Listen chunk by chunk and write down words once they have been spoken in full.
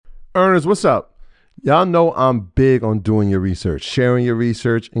Earners, what's up? Y'all know I'm big on doing your research, sharing your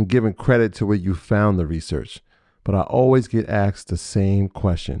research, and giving credit to where you found the research. But I always get asked the same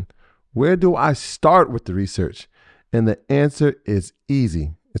question. Where do I start with the research? And the answer is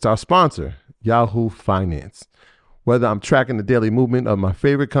easy. It's our sponsor, Yahoo Finance. Whether I'm tracking the daily movement of my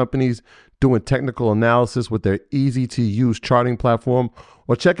favorite companies, doing technical analysis with their easy-to-use charting platform,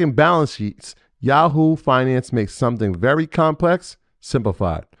 or checking balance sheets, Yahoo Finance makes something very complex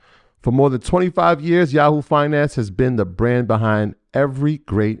simplified. For more than 25 years, Yahoo Finance has been the brand behind every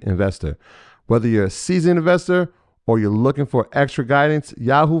great investor. Whether you're a seasoned investor or you're looking for extra guidance,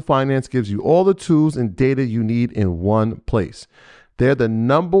 Yahoo Finance gives you all the tools and data you need in one place. They're the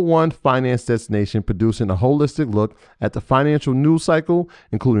 #1 finance destination, producing a holistic look at the financial news cycle,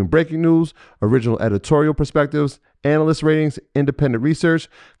 including breaking news, original editorial perspectives, analyst ratings, independent research,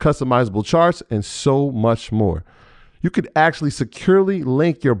 customizable charts, and so much more. You could actually securely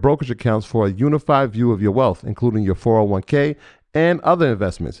link your brokerage accounts for a unified view of your wealth, including your 401k and other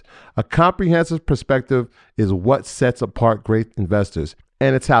investments. A comprehensive perspective is what sets apart great investors,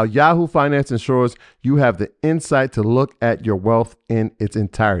 and it's how Yahoo Finance ensures you have the insight to look at your wealth in its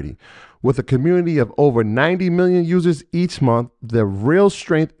entirety. With a community of over 90 million users each month, the real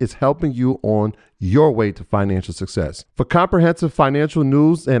strength is helping you on your way to financial success. For comprehensive financial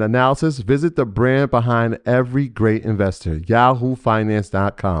news and analysis, visit the brand behind every great investor,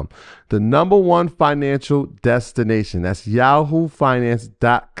 yahoofinance.com. The #1 financial destination. That's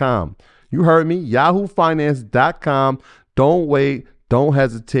yahoofinance.com. You heard me, yahoofinance.com. Don't wait. Don't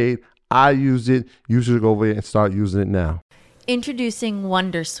hesitate. I use it. You should go over there and start using it now. Introducing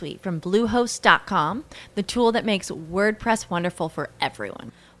Wondersuite from Bluehost.com, the tool that makes WordPress wonderful for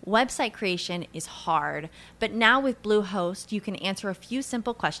everyone. Website creation is hard, but now with Bluehost, you can answer a few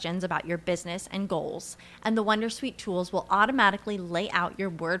simple questions about your business and goals, and the Wondersuite tools will automatically lay out your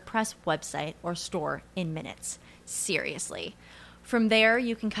WordPress website or store in minutes. Seriously. From there,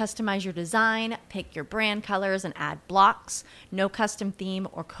 you can customize your design, pick your brand colors, and add blocks. No custom theme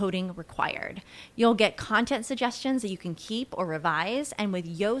or coding required. You'll get content suggestions that you can keep or revise, and with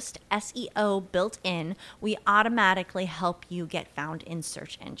Yoast SEO built in, we automatically help you get found in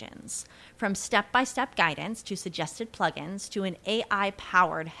search engines. From step-by-step guidance to suggested plugins to an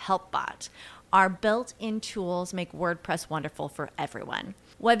AI-powered help bot, our built-in tools make WordPress wonderful for everyone.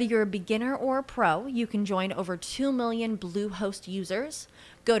 Whether you're a beginner or a pro, you can join over 2 million Bluehost users.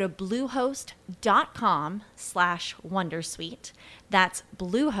 Go to bluehost.com/wondersuite. That's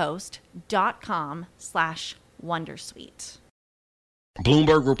bluehost.com/wondersuite.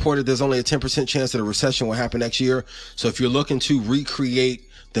 Bloomberg reported there's only a 10% chance that a recession will happen next year. So if you're looking to recreate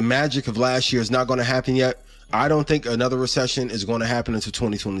the magic of last year, it's not going to happen yet. I don't think another recession is going to happen until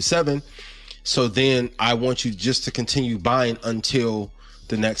 2027. So then I want you just to continue buying until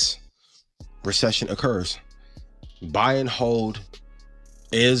the next recession occurs. Buy and hold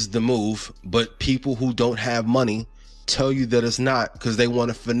is the move, but people who don't have money tell you that it's not because they want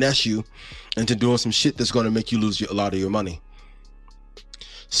to finesse you into doing some shit that's going to make you lose a lot of your money.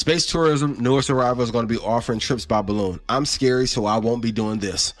 Space tourism, newest arrival is going to be offering trips by balloon. I'm scary, so I won't be doing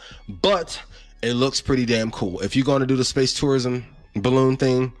this, but it looks pretty damn cool. If you're going to do the space tourism balloon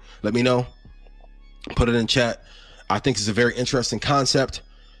thing, let me know. Put it in chat. I think it's a very interesting concept,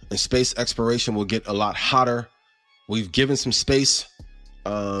 and space exploration will get a lot hotter. We've given some space.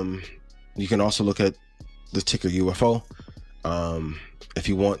 You can also look at the ticker UFO if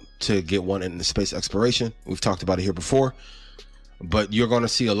you want to get one in the space exploration. We've talked about it here before, but you're going to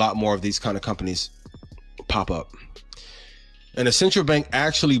see a lot more of these kind of companies pop up. And the central bank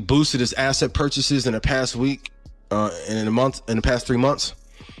actually boosted its asset purchases in the past week, in the past 3 months,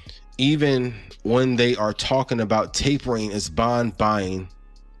 even when they are talking about tapering its bond buying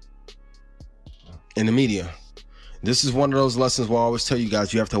in the media. This is one of those lessons where I always tell you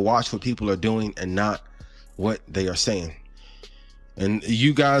guys, you have to watch what people are doing and not what they are saying. And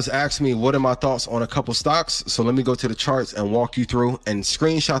you guys asked me, what are my thoughts on a couple stocks? So let me go to the charts and walk you through and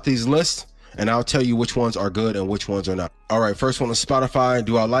screenshot these lists, and I'll tell you which ones are good and which ones are not. All right, first one is Spotify.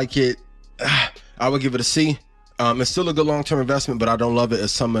 Do I like it? I would give it a C. It's still a good long-term investment, but I don't love it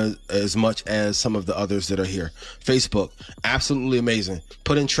as much as some of the others that are here. Facebook, absolutely amazing.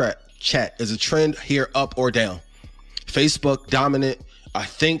 Put in chat. Is a trend here up or down? Facebook, dominant. I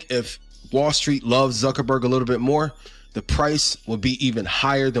think if Wall Street loves Zuckerberg a little bit more, the price will be even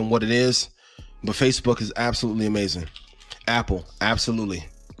higher than what it is. But Facebook is absolutely amazing. Apple, absolutely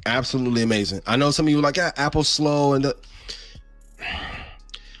amazing. I know some of you are like, Apple's slow, and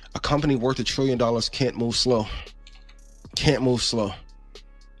a company worth $1 trillion can't move slow.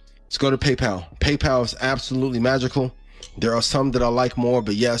 Let's go to PayPal. PayPal is absolutely magical. There are some that I like more,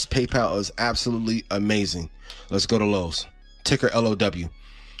 but yes, PayPal is absolutely amazing. Let's go to Lowe's. Ticker LOW.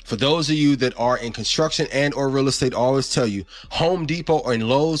 For those of you that are in construction and or real estate, I always tell you, Home Depot and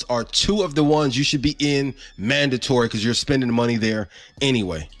Lowe's are two of the ones you should be in mandatory because you're spending money there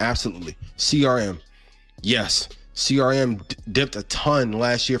anyway. Absolutely. CRM. Yes. CRM dipped a ton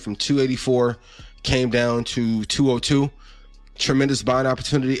last year from 284, came down to 202. Tremendous buying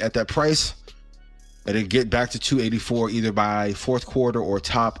opportunity at that price. It'll get back to 284 either by fourth quarter or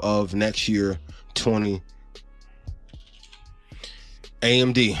top of next year, 20.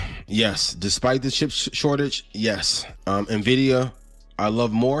 AMD, yes. Despite the chip shortage, yes. NVIDIA, I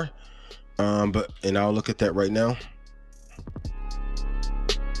love more, and I'll look at that right now.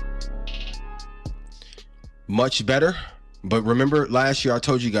 Much better, but remember last year I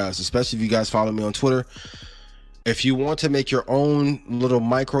told you guys, especially if you guys follow me on Twitter, if you want to make your own little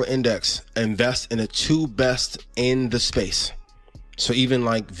micro index, invest in the two best in the space. So even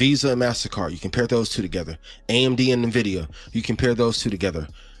like Visa and MasterCard, you compare those two together. AMD and NVIDIA, you compare those two together.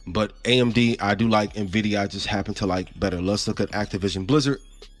 But AMD, I do like. NVIDIA, I just happen to like better. Let's look at Activision Blizzard.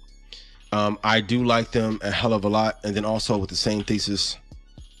 I do like them a hell of a lot. And then also with the same thesis,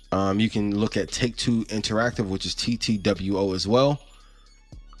 you can look at Take-Two Interactive, which is TTWO as well.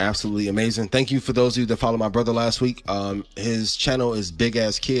 Absolutely amazing. Thank you for those of you that followed my brother last week. His channel is Big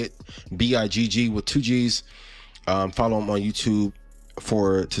Ass Kid, BIGG with 2 G's. Follow him on YouTube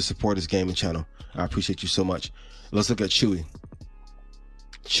to support his gaming channel. I appreciate you so much. Let's look at Chewy.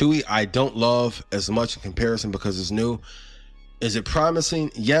 Chewy, I don't love as much in comparison because it's new. Is it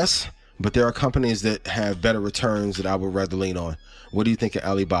promising? Yes, but there are companies that have better returns that I would rather lean on. What do you think of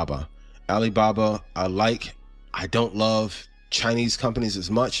Alibaba? Alibaba, I don't love Chinese companies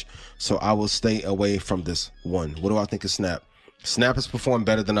as much, so I will stay away from this one. What do I think of Snap? Snap has performed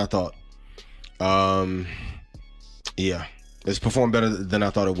better than I thought. Yeah, it's performed better than I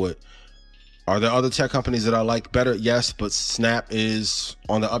thought it would. Are there other tech companies that I like better? Yes, but Snap is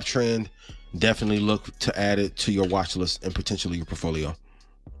on the uptrend. Definitely look to add it to your watch list and potentially your portfolio.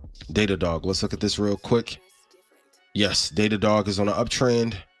 Datadog, let's look at this real quick. Yes, Datadog is on an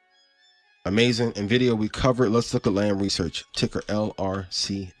uptrend. Amazing. NVIDIA, we covered. Let's look at Lam Research, ticker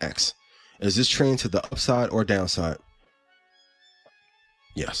LRCX. Is this trend to the upside or downside?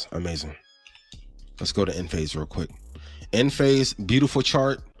 Yes, amazing. Let's go to Enphase real quick. Enphase, beautiful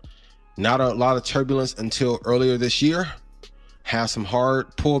chart. Not a lot of turbulence until earlier this year. Has some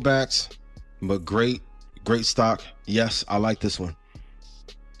hard pullbacks, but great stock. Yes, I like this one.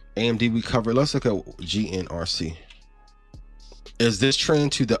 AMD, we covered. Let's look at GNRC. Is this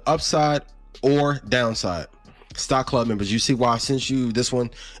trend to the upside or downside? Stock Club members, you see why I sent you this one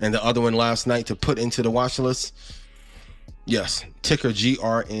and the other one last night to put into the watch list? Yes, ticker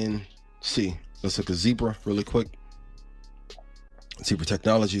GRNC. Let's look at Zebra really quick. Zebra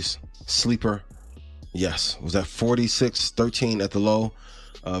Technologies, Sleeper. Yes, was that 46.13 at the low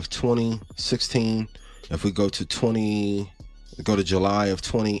of 2016. If we go to July of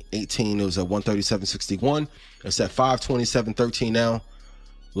 2018, it was at 137.61. It's at 527.13 now.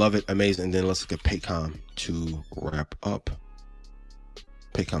 Love it, amazing. And then let's look at Paycom to wrap up.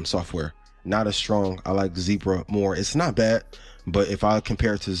 Paycom Software, not as strong. I like Zebra more. It's not bad, but if I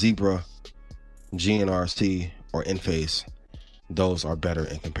compare it to Zebra, GNRC, or Enphase, those are better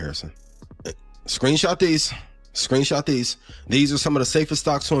in comparison. Screenshot these. These are some of the safest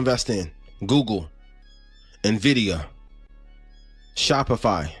stocks to invest in. Google, NVIDIA,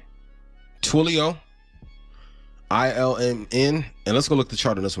 Shopify, Twilio, ILMN, and let's go look at the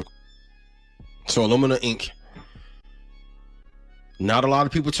chart on this one. So Illumina Inc. Not a lot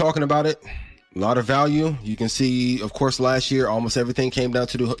of people talking about it. A lot of value. You can see, of course, last year, almost everything came down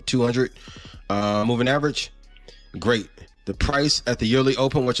to the 200 moving average. Great. The price at the yearly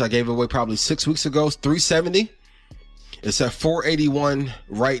open, which I gave away probably 6 weeks ago, is $370. It's at $481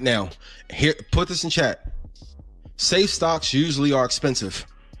 right now. Here, put this in chat. Safe stocks usually are expensive.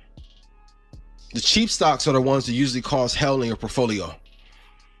 The cheap stocks are the ones that usually cause hell in your portfolio.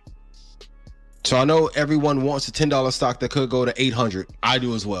 So I know everyone wants a $10 stock that could go to 800. I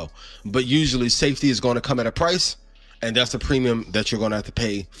do as well. But usually safety is going to come at a price, and that's the premium that you're going to have to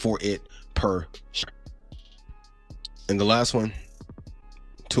pay for it per share. And the last one,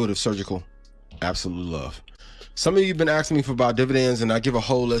 Intuitive Surgical, absolutely love. Some of you have been asking me about dividends, and I give a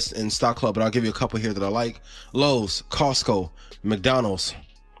whole list in Stock Club, but I'll give you a couple here that I like. Lowe's, Costco, McDonald's,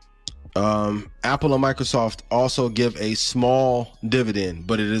 Apple and Microsoft also give a small dividend,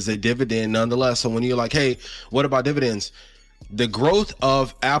 but it is a dividend nonetheless. So when you're like, hey, what about dividends? The growth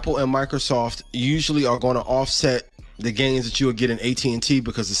of Apple and Microsoft usually are going to offset the gains that you will get in AT&T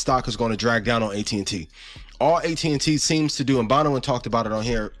because the stock is going to drag down on AT&T. all AT&T seems to do, and Bonawyn talked about it on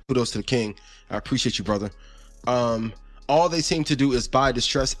here. Kudos to the king. I appreciate you, brother. All they seem to do is buy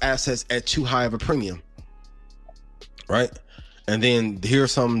distressed assets at too high of a premium, right? And then here are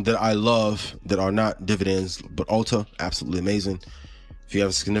some that I love that are not dividends, but Ulta, absolutely amazing. If you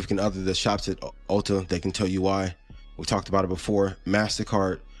have a significant other that shops at Ulta, they can tell you why. We talked about it before.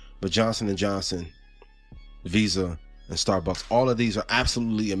 MasterCard, but Johnson & Johnson, Visa, and Starbucks, all of these are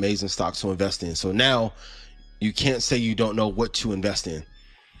absolutely amazing stocks to invest in. So now you can't say you don't know what to invest in.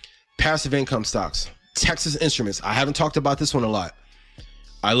 Passive income stocks. Texas Instruments. I haven't talked about this one a lot.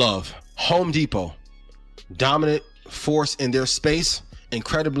 I love Home Depot. Dominant force in their space,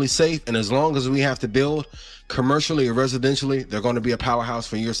 incredibly safe, and as long as we have to build commercially or residentially, they're going to be a powerhouse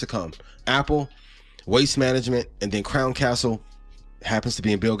for years to come. Apple, Waste Management, and then Crown Castle happens to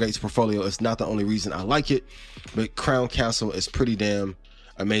be in Bill Gates' portfolio. It's not the only reason I like it, but Crown Castle is pretty damn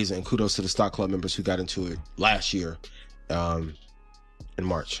amazing. And kudos to the Stock Club members who got into it last year in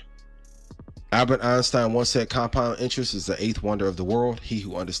March. Albert Einstein once said, compound interest is the eighth wonder of the world. He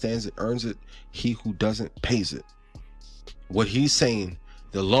who understands it earns it. He who doesn't pays it. What he's saying,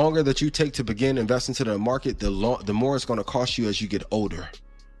 the longer that you take to begin investing into the market, the more it's going to cost you as you get older.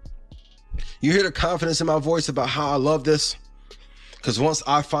 You hear the confidence in my voice about how I love this? Because once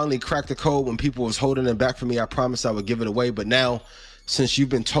I finally cracked the code, when people was holding it back from me, I promised I would give it away. But now, since you've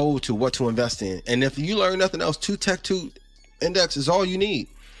been told to what to invest in, and if you learn nothing else, 2 Tech 2 Index is all you need.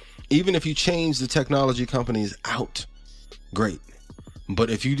 Even if you change the technology companies out, great. But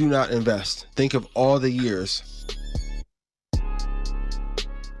if you do not invest, think of all the years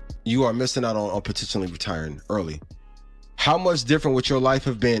you are missing out on potentially retiring early. How much different would your life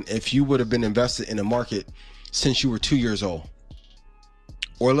have been if you would have been invested in a market since you were 2 years old?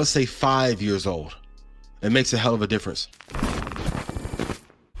 Or let's say 5 years old. It makes a hell of a difference.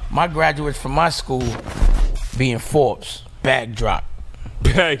 My graduates from my school being Forbes, bag drop.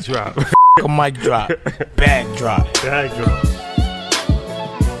 Bag drop. A mic drop. Bag drop. Bag drop.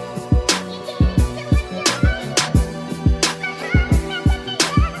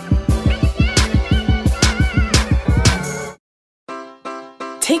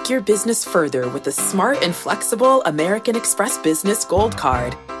 Take your business further with the smart and flexible American Express Business Gold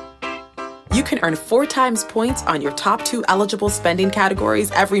Card. You can earn 4 times points on your top 2 eligible spending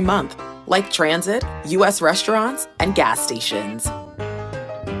categories every month, like transit, U.S. restaurants, and gas stations.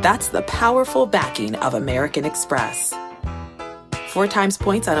 That's the powerful backing of American Express. 4 times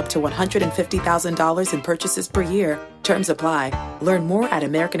points on up to $150,000 in purchases per year. Terms apply. Learn more at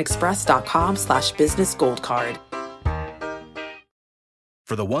americanexpress.com/businessgoldcard.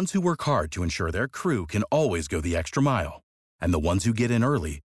 For the ones who work hard to ensure their crew can always go the extra mile, and the ones who get in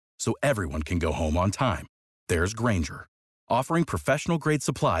early so everyone can go home on time, there's Grainger, offering professional-grade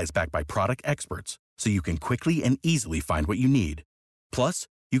supplies backed by product experts so you can quickly and easily find what you need. Plus,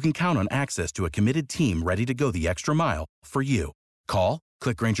 you can count on access to a committed team ready to go the extra mile for you. Call,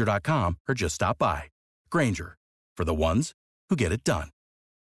 click Grainger.com, or just stop by. Grainger, for the ones who get it done.